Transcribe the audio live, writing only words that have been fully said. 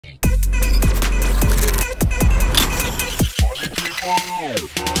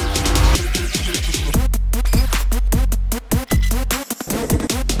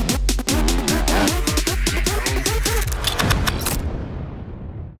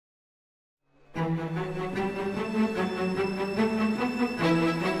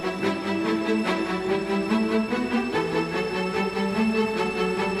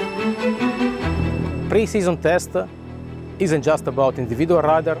Pre-season test isn't just about individual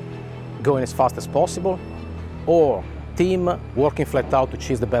rider going as fast as possible or team working flat out to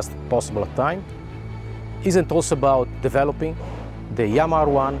achieve the best possible time. Isn't also about developing the Yamaha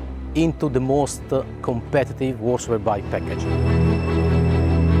R1 into the most competitive WorldSBK bike package.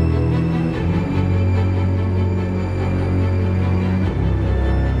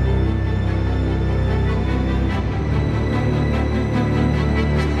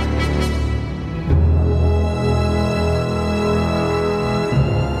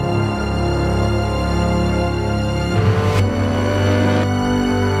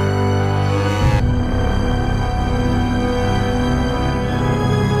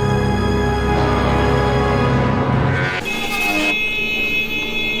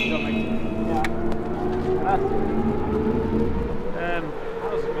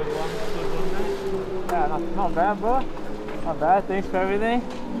 Not bad, bro. Not bad. Thanks for everything.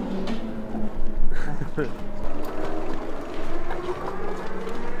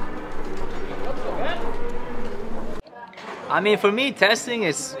 I mean, for me, testing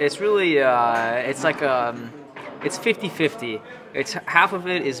it's really it's like it's 50-50. It's half of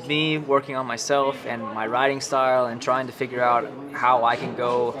it is me working on myself and my riding style and trying to figure out how I can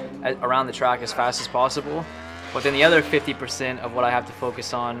go around the track as fast as possible. But then the other 50% of what I have to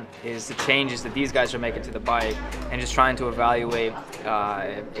focus on is the changes that these guys are making to the bike and just trying to evaluate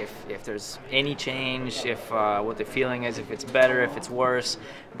if there's any change, if what the feeling is, if it's better, if it's worse.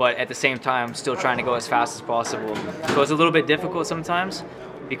 But at the same time, still trying to go as fast as possible. So it's a little bit difficult sometimes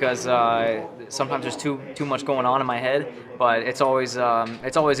because sometimes there's too much going on in my head. But it's always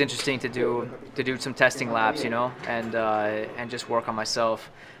interesting to do some testing laps, you know, and just work on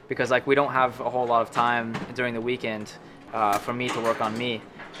myself. Because like we don't have a whole lot of time during the weekend for me to work on me,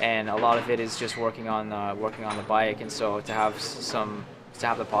 and a lot of it is just working on the bike. And so to have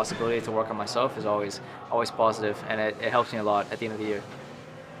the possibility to work on myself is always positive, and it helps me a lot at the end of the year.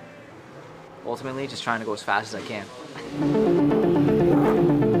 Ultimately, just trying to go as fast as I can.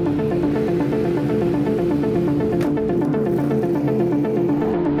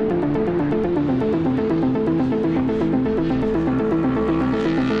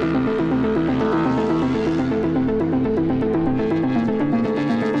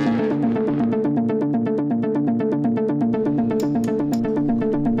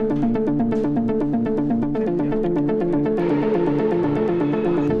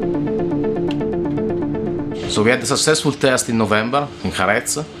 So we had a successful test in November in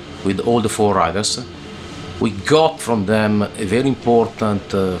Garrett with all the 4 riders. We got from them a very important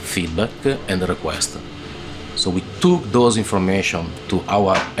feedback and request. So we took those information to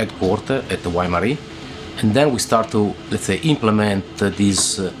our headquarters at the Yamaha, and then we start to, let's say, implement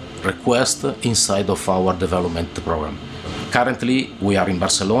this request inside of our development program. Currently we are in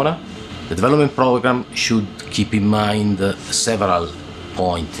Barcelona. The development program should keep in mind several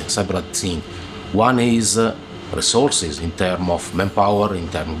points, several things. One is resources in terms of manpower, in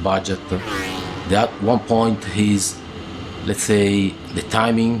terms of budget. The one point is, let's say, the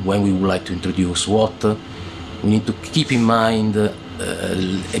timing when we would like to introduce what. We need to keep in mind a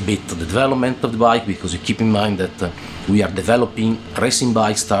bit the development of the bike, because you keep in mind that we are developing racing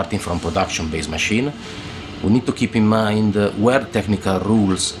bikes starting from production-based machine. We need to keep in mind where the technical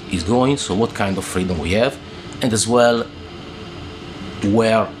rules is going, so what kind of freedom we have, and as well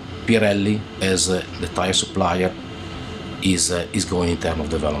where Pirelli, as the tire supplier, is going in terms of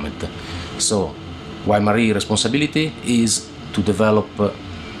development. So Yamaha responsibility is to develop a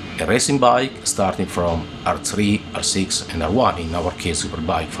racing bike starting from R3, R6 and R1, in our case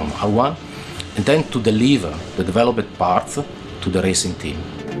Superbike from R1, and then to deliver the development parts to the racing team.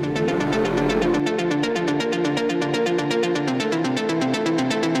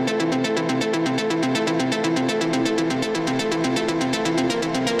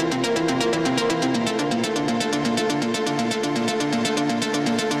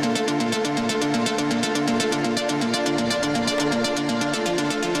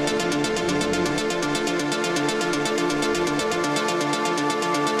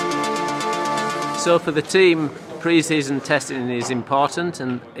 So for the team, pre-season testing is important,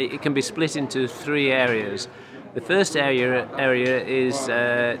 and it can be split into 3 areas. The first area is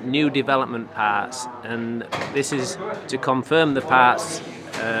new development parts, and this is to confirm the parts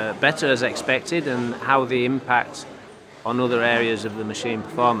better as expected and how they impact on other areas of the machine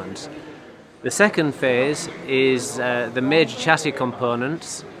performance. The second phase is the major chassis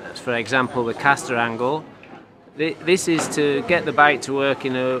components, for example the caster angle. This is to get the bike to work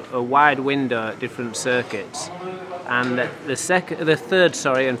in a wide window at different circuits. And the third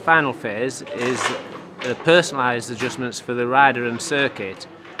and final phase is personalised adjustments for the rider and circuit.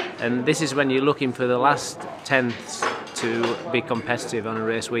 And this is when you're looking for the last tenths to be competitive on a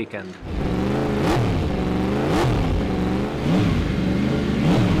race weekend.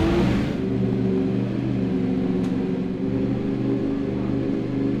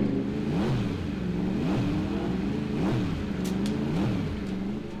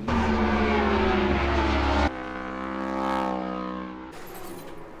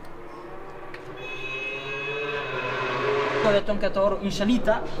 Ho detto anche a Toro, in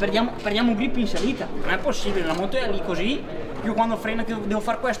salita perdiamo grip in salita, non è possibile, la moto è lì così, io quando freno che devo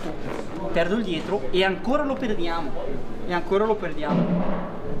fare questo perdo il dietro e ancora lo perdiamo,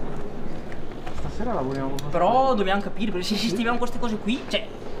 Stasera lavoriamo. Però dobbiamo capire, perché se sistemiamo queste cose qui, cioè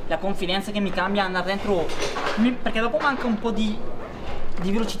la confidenza che mi cambia andare dentro, perché dopo manca un po' di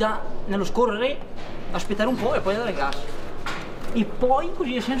velocità nello scorrere, aspettare un po' e poi dare gas. E poi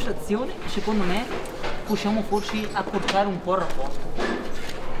così la sensazione, secondo me, possiamo forse accorciare un po' il rapporto.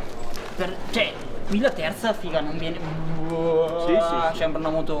 Cioè, qui la terza figa non viene. Sì. Sembra una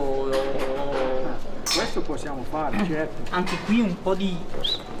moto. Questo possiamo fare, certo. Anche qui un po' di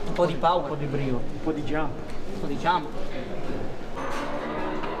power. Un po' di brio, un po' di jump.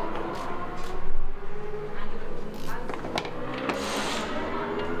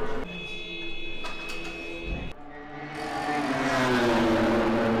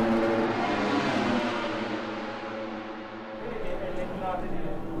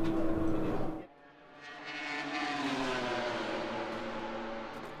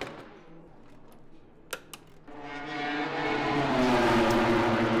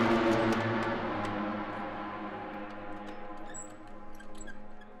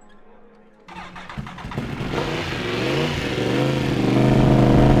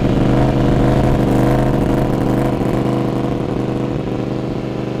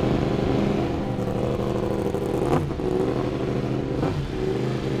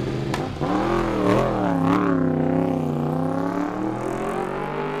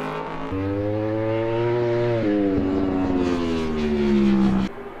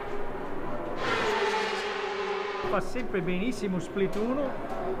 Fa sempre benissimo split 1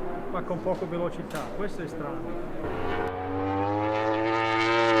 ma con poca velocità, questo è strano.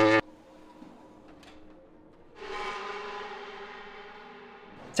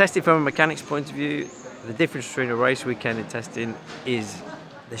 Testing from a mechanic's point of view, the difference between a race weekend and testing is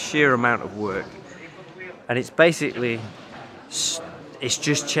the sheer amount of work, and it's basically it's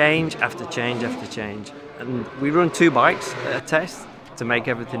just change after change after change. And we run 2 bikes at a test to make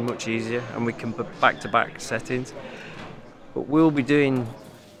everything much easier, and we can put back-to-back settings. But we'll be doing,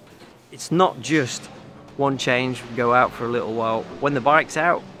 it's not just one change, go out for a little while. When the bike's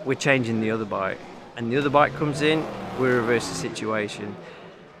out, we're changing the other bike, and the other bike comes in, we reverse the situation.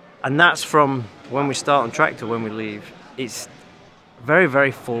 And that's from when we start on track to when we leave. It's very,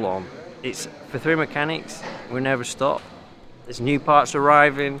 very full on. It's for 3 mechanics, we never stop. There's new parts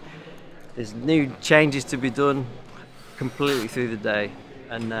arriving, there's new changes to be done completely through the day,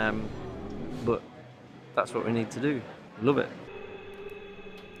 and but that's what we need to do. Love it.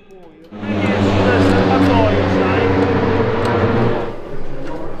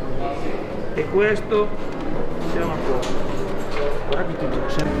 E questo siamo a posto. Guarda che ti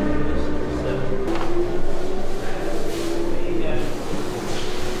sempre.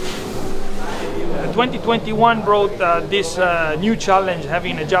 2021 brought this new challenge,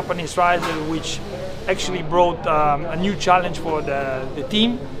 having a Japanese rider, which actually brought a new challenge for the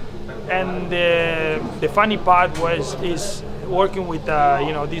team. And the funny part is working with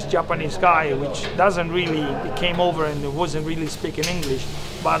this Japanese guy, which doesn't really, he came over and wasn't really speaking English.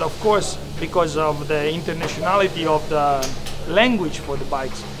 But of course, because of the internationality of the language for the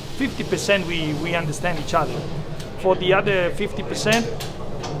bikes, 50% we understand each other. For the other 50%,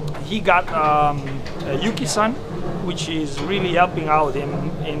 he got Yuki-san, which is really helping out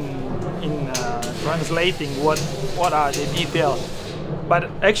in translating what are the details. But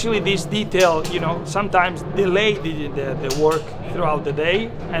actually this detail, sometimes delay the work throughout the day,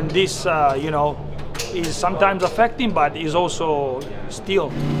 and this, is sometimes affecting, but is also still.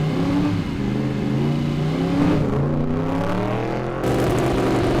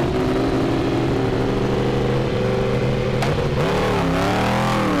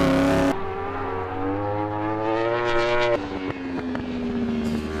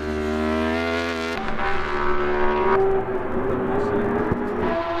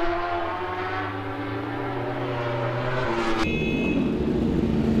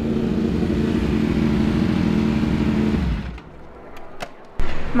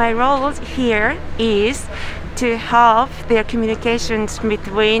 My role here is to help their communications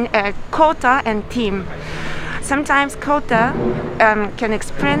between Kohta and team. Sometimes Kohta can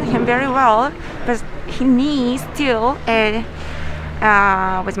explain him very well, but he needs still,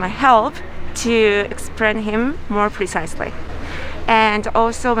 with my help, to explain him more precisely. And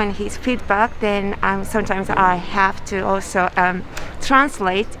also when he's feedback, then sometimes I have to also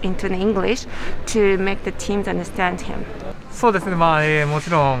translate into English to make the teams understand him. そうですね、もち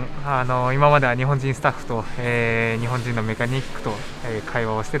ろん今までは日本人スタッフと、日本人のメカニックと、会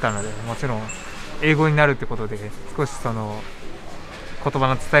話をしてたので、もちろん英語になるってことで少しその言葉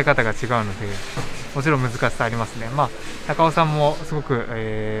の伝え方が違うので、もちろん難しさありますね。高尾さんもすごく、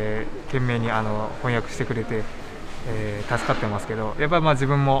懸命に翻訳してくれて、助かってますけど、やっぱり自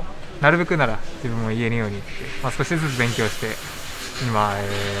分もなるべくなら自分も言えるようにって、少しずつ勉強して今、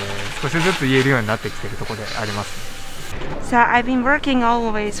少しずつ言えるようになってきているところであります。So I've been working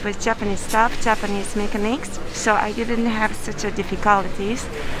always with Japanese staff, Japanese mechanics, so I didn't have such a difficulties.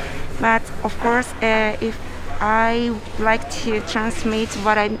 But of course, if I like to transmit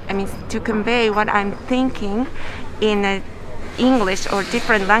what I mean to convey what I'm thinking in English or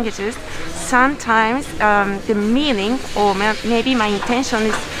different languages, sometimes the meaning or maybe my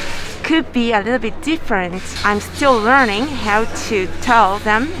intention could be a little bit different. I'm still learning how to tell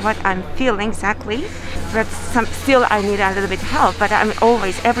them what I'm feeling exactly, but still I need a little bit help. But I'm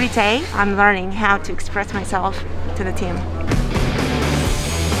always, every day, I'm learning how to express myself to the team.